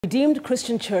Redeemed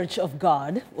Christian Church of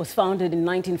God was founded in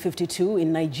 1952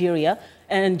 in Nigeria,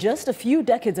 and just a few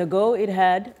decades ago it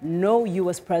had no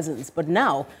U.S. presence. But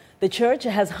now the church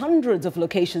has hundreds of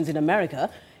locations in America.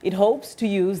 It hopes to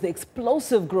use the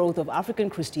explosive growth of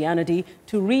African Christianity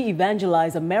to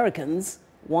re-evangelize Americans,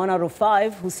 1 out of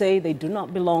 5 who say they do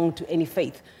not belong to any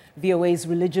faith. VOA's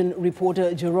religion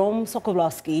reporter Jerome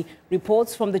Socolovsky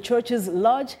reports from the church's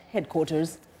large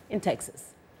headquarters in Texas.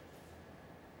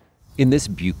 In this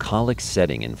bucolic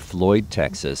setting in Floyd,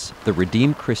 Texas, the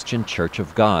Redeemed Christian Church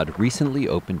of God recently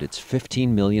opened its $15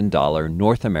 million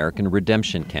North American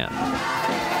redemption camp.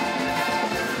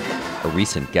 A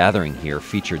recent gathering here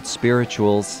featured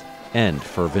spirituals and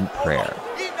fervent prayer.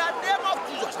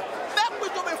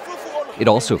 It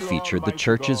also featured the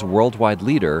church's worldwide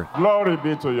leader, Glory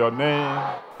be to your name.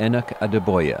 Enoch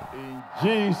Adeboye. In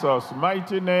Jesus'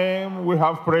 mighty name we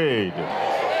have prayed.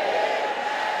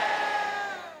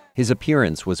 His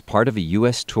appearance was part of a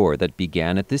U.S. tour that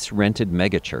began at this rented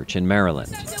megachurch in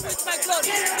Maryland.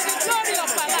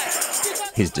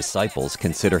 His disciples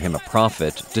consider him a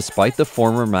prophet, despite the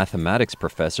former mathematics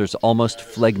professor's almost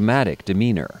phlegmatic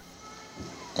demeanor.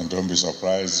 And don't be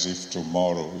surprised if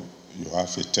tomorrow you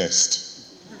have a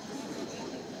test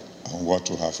on what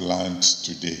you have learned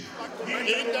today.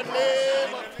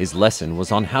 His lesson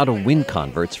was on how to win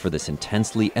converts for this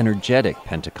intensely energetic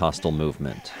Pentecostal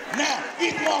movement. Now,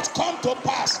 it must come to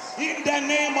pass in the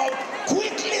name of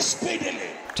quickly, speedily.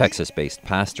 Texas-based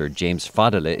pastor James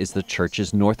Fadele is the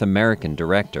church's North American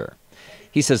director.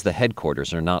 He says the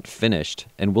headquarters are not finished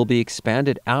and will be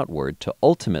expanded outward to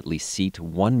ultimately seat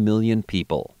 1 million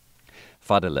people.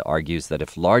 Fadele argues that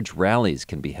if large rallies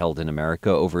can be held in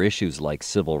America over issues like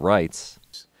civil rights,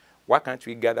 why can't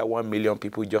we gather 1 million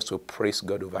people just to praise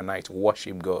God overnight,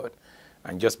 worship God,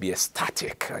 and just be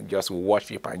ecstatic and just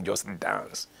worship and just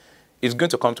dance? It's going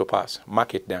to come to pass.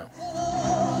 Mark it down.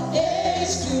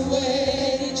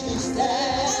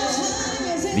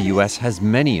 The U.S. has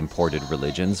many imported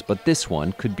religions, but this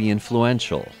one could be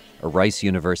influential. A Rice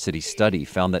University study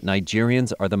found that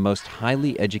Nigerians are the most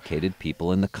highly educated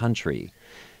people in the country.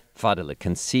 Fadele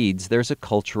concedes there's a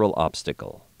cultural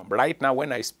obstacle. Right now,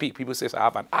 when I speak, people say I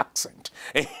have an accent.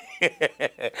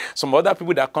 Some other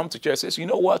people that come to church say, you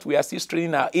know what, we are still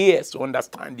straining our ears to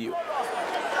understand you.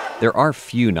 There are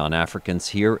few non-Africans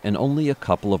here and only a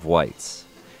couple of whites.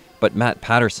 But Matt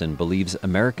Patterson believes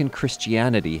American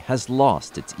Christianity has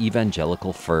lost its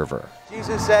evangelical fervor.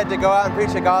 Jesus said to go out and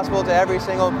preach the gospel to every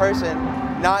single person,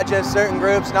 not just certain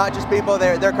groups, not just people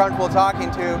they're comfortable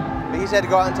talking to, but he said to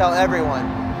go out and tell everyone.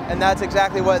 And that's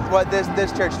exactly what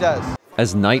this church does.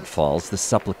 As night falls, the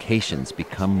supplications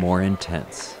become more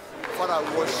intense.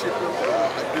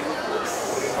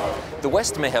 The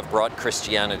West may have brought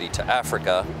Christianity to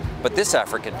Africa, but this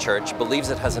African church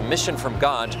believes it has a mission from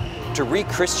God to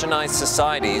re-Christianize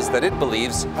societies that it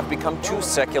believes have become too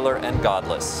secular and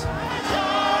godless.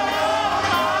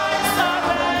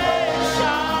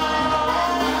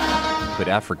 Could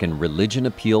African religion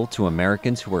appeal to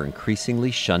Americans who are increasingly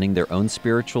shunning their own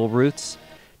spiritual roots?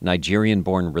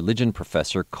 Nigerian-born religion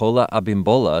professor Kola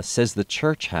Abimbola says the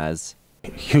church has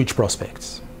huge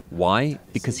prospects. Why?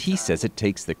 Because he says it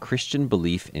takes the Christian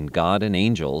belief in God and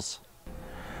angels,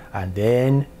 and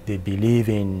then they believe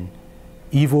in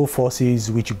evil forces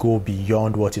which go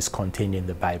beyond what is contained in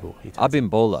the Bible.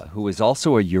 Abimbola, who is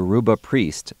also a Yoruba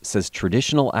priest, says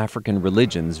traditional African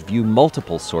religions view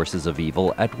multiple sources of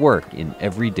evil at work in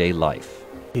everyday life.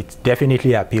 It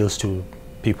definitely appeals to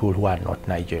people who are not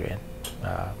Nigerian,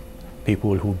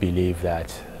 people who believe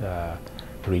that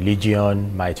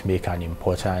religion might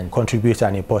contribute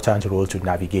an important role to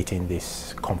navigating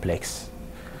this complex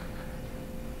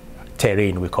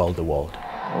terrain we call the world.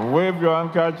 Wave your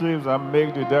handkerchiefs and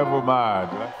make the devil mad.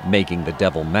 Making the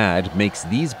devil mad makes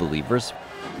these believers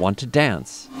want to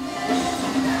dance.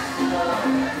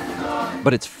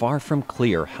 But it's far from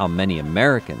clear how many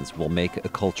Americans will make a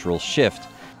cultural shift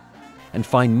and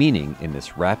find meaning in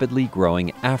this rapidly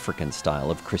growing African style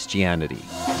of Christianity.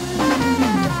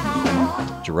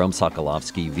 Jerome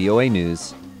Socolovsky, VOA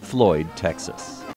News, Floyd, Texas.